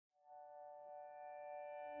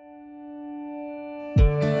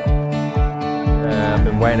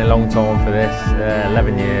waiting a long time for this,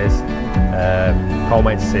 11 years. Can't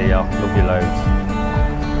wait to see you. Love you loads.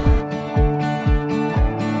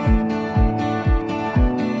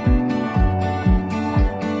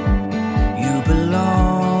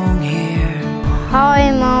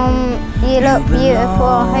 Hi Mum, you look beautiful.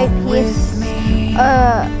 I hope you.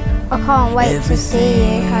 I can't wait to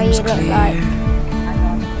see you. How you look like.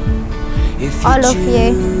 I love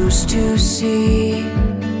you. To see,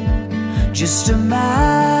 just imagine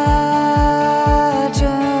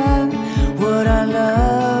what our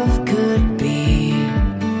love could be.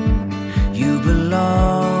 You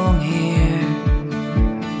belong here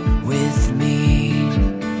with me.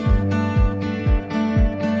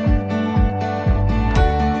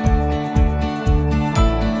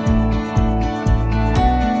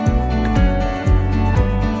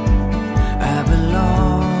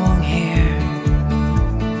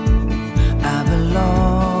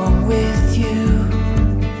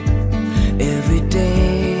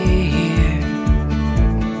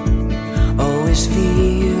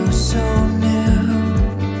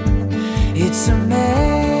 It's amazing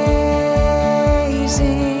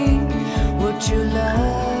what your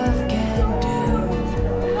love can do.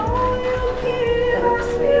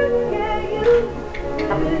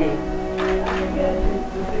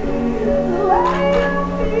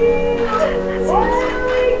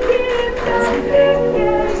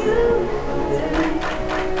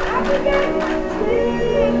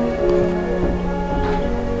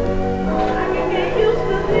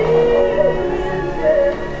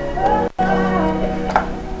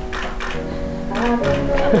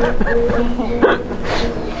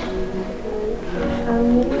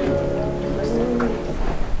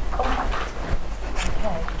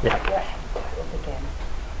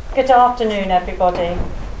 Good afternoon, everybody.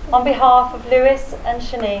 On behalf of Lewis and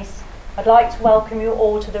Shanice, I'd like to welcome you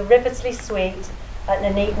all to the Riversley Suite at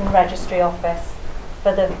Nuneaton Registry Office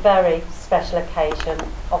for the very special occasion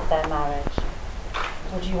of their marriage.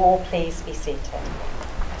 Would you all please be seated?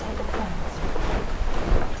 Take the phones.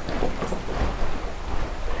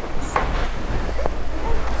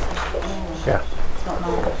 Yeah. It's not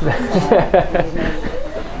mine.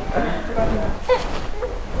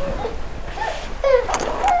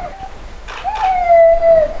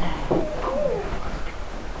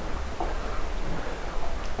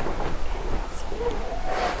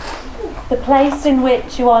 The place in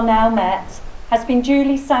which you are now met has been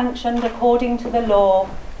duly sanctioned according to the law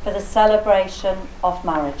for the celebration of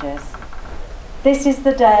marriages. This is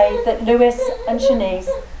the day that Lewis and Shanice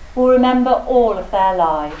will remember all of their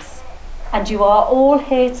lives, and you are all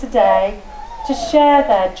here today to share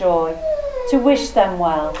their joy, to wish them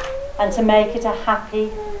well, and to make it a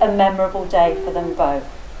happy and memorable day for them both.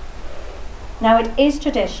 Now, it is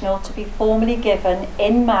traditional to be formally given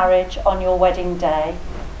in marriage on your wedding day.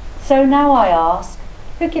 So now I ask,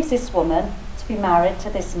 who gives this woman to be married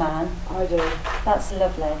to this man? I do. That's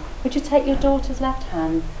lovely. Would you take your daughter's left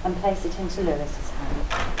hand and place it into Lewis's hand?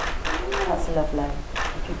 That's lovely.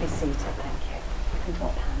 You could be seated, thank you. You can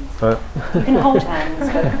hold hands. You can hold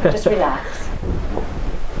hands, but just relax.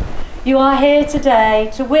 You are here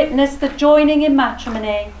today to witness the joining in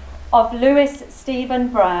matrimony of Lewis Stephen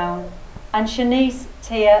Brown and Shanice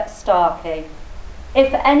Tia Starkey.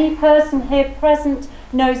 If any person here present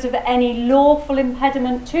knows of any lawful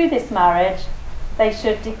impediment to this marriage, they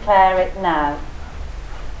should declare it now.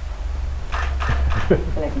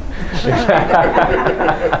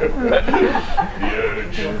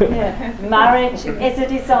 Marriage is a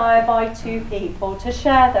desire by two people to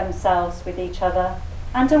share themselves with each other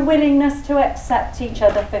and a willingness to accept each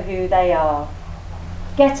other for who they are.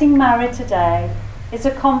 Getting married today is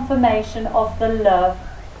a confirmation of the love,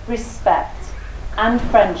 respect and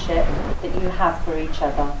friendship that you have for each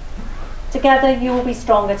other. Together you will be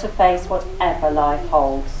stronger to face whatever life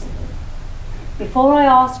holds. Before I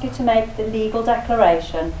ask you to make the legal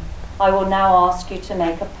declaration, I will now ask you to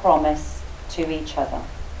make a promise to each other.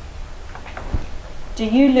 Do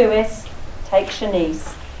you, Lewis, take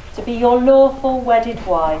Shanice to be your lawful wedded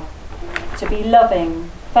wife, to be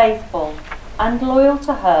loving, faithful and loyal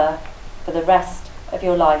to her for the rest of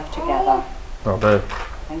your life together? I do.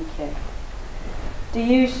 Thank you. Do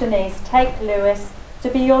you, Shanice, take Lewis to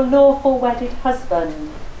be your lawful wedded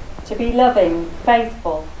husband, to be loving,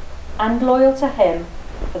 faithful and loyal to him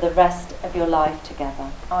for the rest of your life together?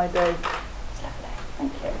 I do. It's lovely,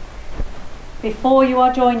 thank you. Before you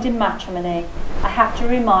are joined in matrimony, I have to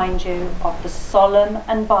remind you of the solemn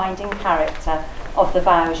and binding character of the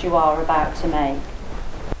vows you are about to make.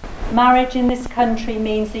 Marriage in this country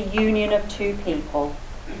means the union of two people,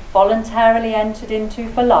 voluntarily entered into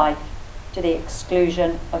for life, to the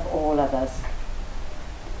exclusion of all others.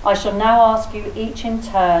 I shall now ask you each in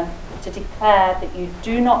turn to declare that you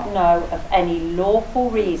do not know of any lawful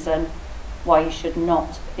reason why you should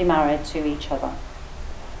not be married to each other.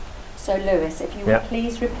 So Lewis, if you would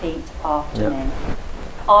please repeat after me.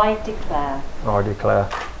 I declare. I declare.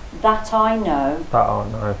 That I know. That I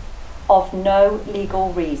know. Of no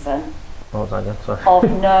legal reason. What was that again? Sorry.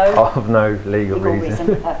 Of no legal reason.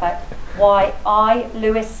 Perfect. Why I,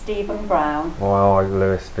 Lewis Stephen Brown. Why I,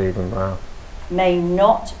 Lewis Stephen Brown. May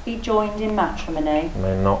not be joined in matrimony.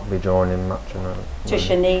 May not be joined in matrimony. To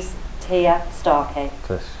Shanice Tia Starkey.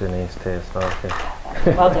 To Shanice Tia Starkey.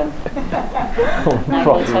 Well done. Now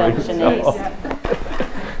your turn, Shanice.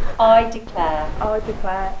 I declare. I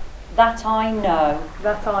declare. That I know.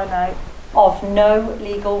 That I know. Of no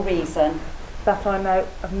legal reason. That I know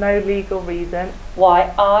of no legal reason.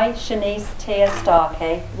 Why I, Shanice Tia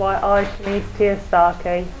Starkey. Why I, Shanice Tia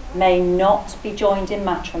Starkey. May not be joined in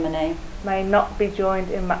matrimony. May not be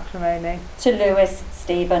joined in matrimony. To Lewis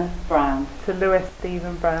Stephen Brown. To Lewis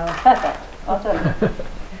Stephen Brown. Perfect. Well done.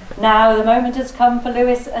 Now the moment has come for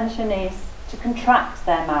Lewis and Shanice to contract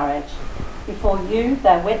their marriage. Before you,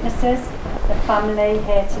 their witnesses, the family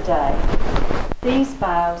here today. These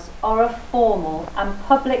vows are a formal and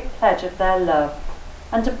public pledge of their love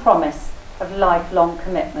and a promise of lifelong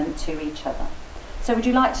commitment to each other. So would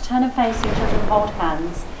you like to turn and face each other and hold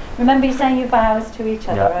hands? Remember you're saying your vows to each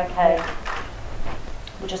other, okay?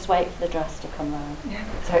 We'll just wait for the dress to come round.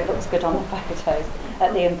 So it looks good on the photos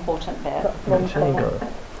at the important bit.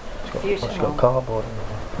 She's got cardboard in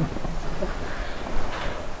there.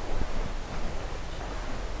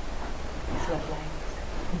 It's lovely.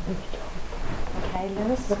 Okay,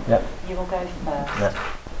 Lewis? Yep. You will go first. Yep.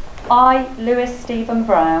 I, Lewis Stephen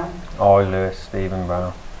Brown. I, Lewis Stephen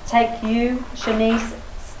Brown. Take you, Shanice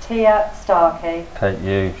Tia Starkey. Take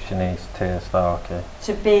you, Shanice Tia Starkey.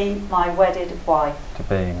 To be my wedded wife. To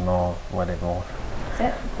be my wedded wife.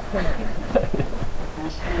 That's it.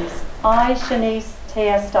 Shanice. I, Shanice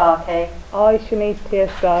Tia Starkey. I, Shanice Tia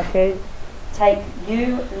Starkey. Take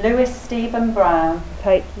you, Lewis Stephen Brown.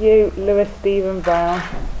 Take you, Lewis Stephen Brown.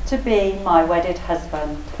 To be my wedded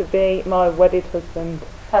husband. To be my wedded husband.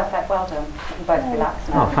 Perfect, well done. You can both relax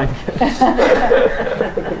now. Oh, thank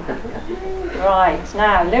you. Right,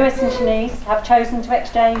 now Lewis and Shanice have chosen to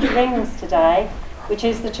exchange rings today, which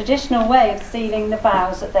is the traditional way of sealing the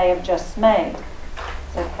vows that they have just made.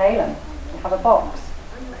 So Caleb, you have a box.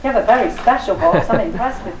 You have a very special box, I'm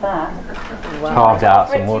impressed with that. Wow. Carved out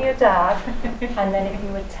some wood. To your dad, and then if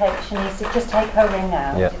you would take Shanice, just take her ring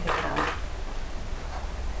out if you can.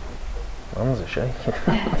 Mum's a shaking.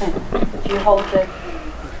 If you hold the...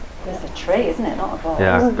 There's a tree, isn't it? Not a box.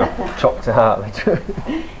 Yeah, I've chopped it out of the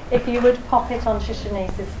tree. If you would pop it onto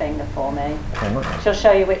Shanice's finger for me. Okay, she'll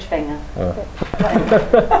show you which finger.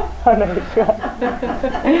 I know.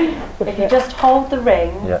 If you just hold the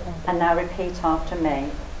ring and now repeat after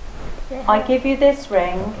me. I give you this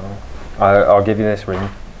ring. I'll give you this ring.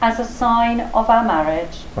 As a sign of our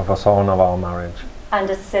marriage. As a sign of our marriage. And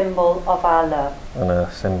a symbol of our love. And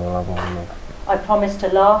a symbol of our love. I promise to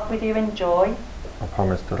laugh with you in joy. I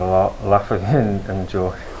promise to laugh with you in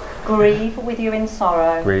joy. Grieve with you in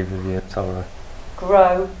sorrow. Grieve with you in sorrow.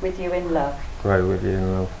 Grow with you in love. Grow with you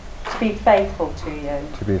in love. To be faithful to you.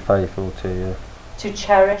 To be faithful to you. To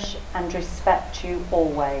cherish and respect you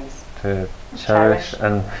always. To cherish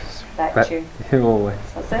and respect you always.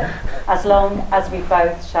 That's it. As long as we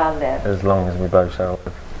both shall live. As long as we both shall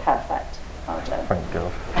live. Perfect. Well done. Thank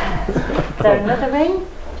God. Is there another ring?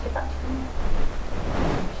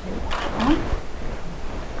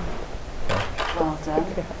 Well done.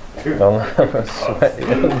 Done. Sweaty.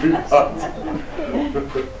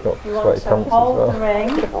 Got You want sweaty to pants hold as the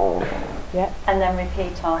well. ring Yeah. and then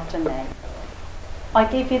repeat after me. I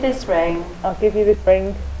give you this ring I'll give you this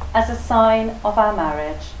ring as a sign of our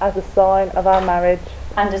marriage as a sign of our marriage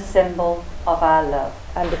and a symbol of our love.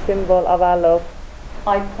 and a symbol of our love.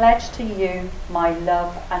 I pledge to you my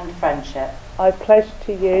love and friendship. I pledge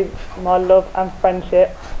to you my love and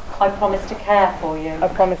friendship. I promise to care for you, I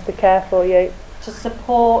promise to care for you, to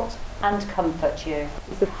support and comfort you.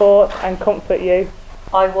 to support and comfort you.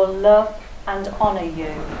 I will love and honour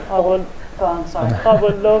you. I will Go on, sorry. I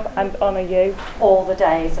will love and honour you All the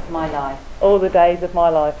days of my life. all the days of my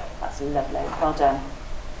life. That's lovely. Well done.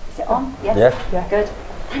 Is it on? Yes? Yeah. Yeah. Good.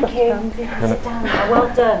 Thank you. Sit down now.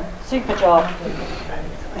 Well done. Super job.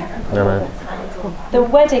 No. The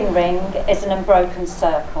wedding ring is an unbroken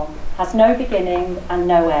circle, has no beginning and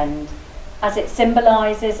no end, as it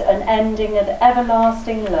symbolises an ending of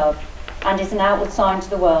everlasting love and is an outward sign to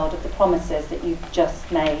the world of the promises that you've just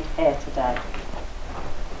made here today.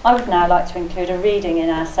 I would now like to include a reading in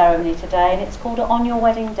our ceremony today, and it's called On Your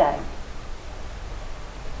Wedding Day.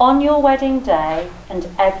 On your wedding day and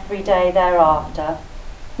every day thereafter,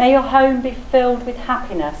 may your home be filled with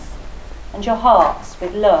happiness and your hearts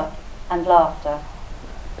with love and laughter.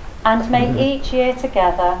 And may each year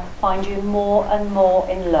together find you more and more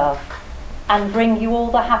in love and bring you all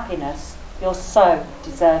the happiness you're so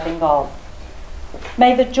deserving of.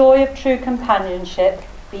 May the joy of true companionship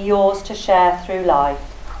be yours to share through life,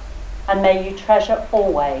 and may you treasure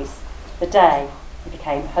always the day you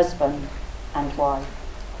became husband and wife.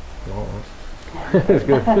 That's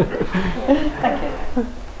good. Thank you.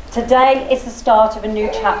 Today is the start of a new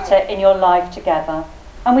chapter in your life together,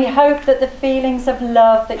 and we hope that the feelings of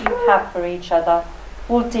love that you have for each other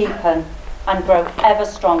will deepen and grow ever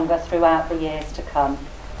stronger throughout the years to come.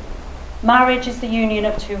 Marriage is the union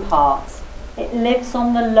of two hearts. It lives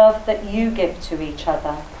on the love that you give to each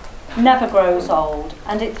other, never grows old,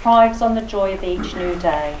 and it thrives on the joy of each new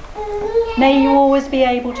day. May you always be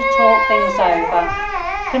able to talk things over,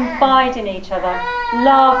 confide in each other,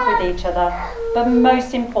 laugh with each other, but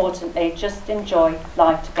most importantly, just enjoy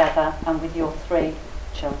life together and with your 3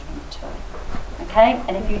 children too. Okay?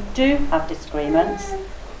 And if you do have disagreements,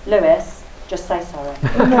 Lewis, just say sorry.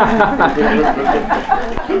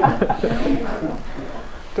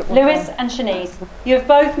 Lewis and Shanice, you have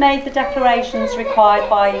both made the declarations required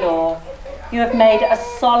by law. You have made a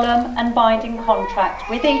solemn and binding contract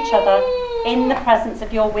with each other in the presence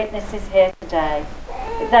of your witnesses here today.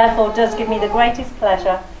 It therefore does give me the greatest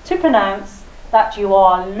pleasure to pronounce that you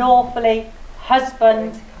are lawfully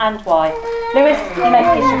husband and wife. Lewis, you may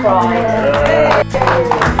kiss your bride.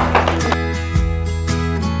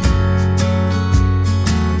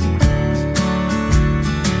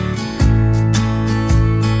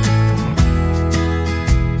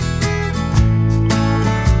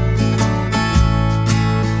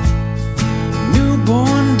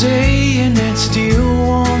 Still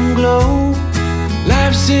warm glow,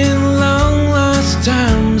 life's in long lost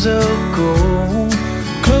times ago.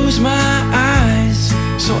 Close my eyes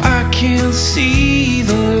so I can see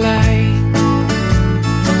the light.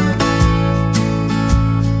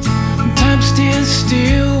 Time stands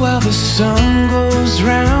still while the sun goes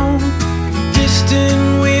round.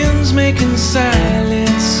 Distant winds making silence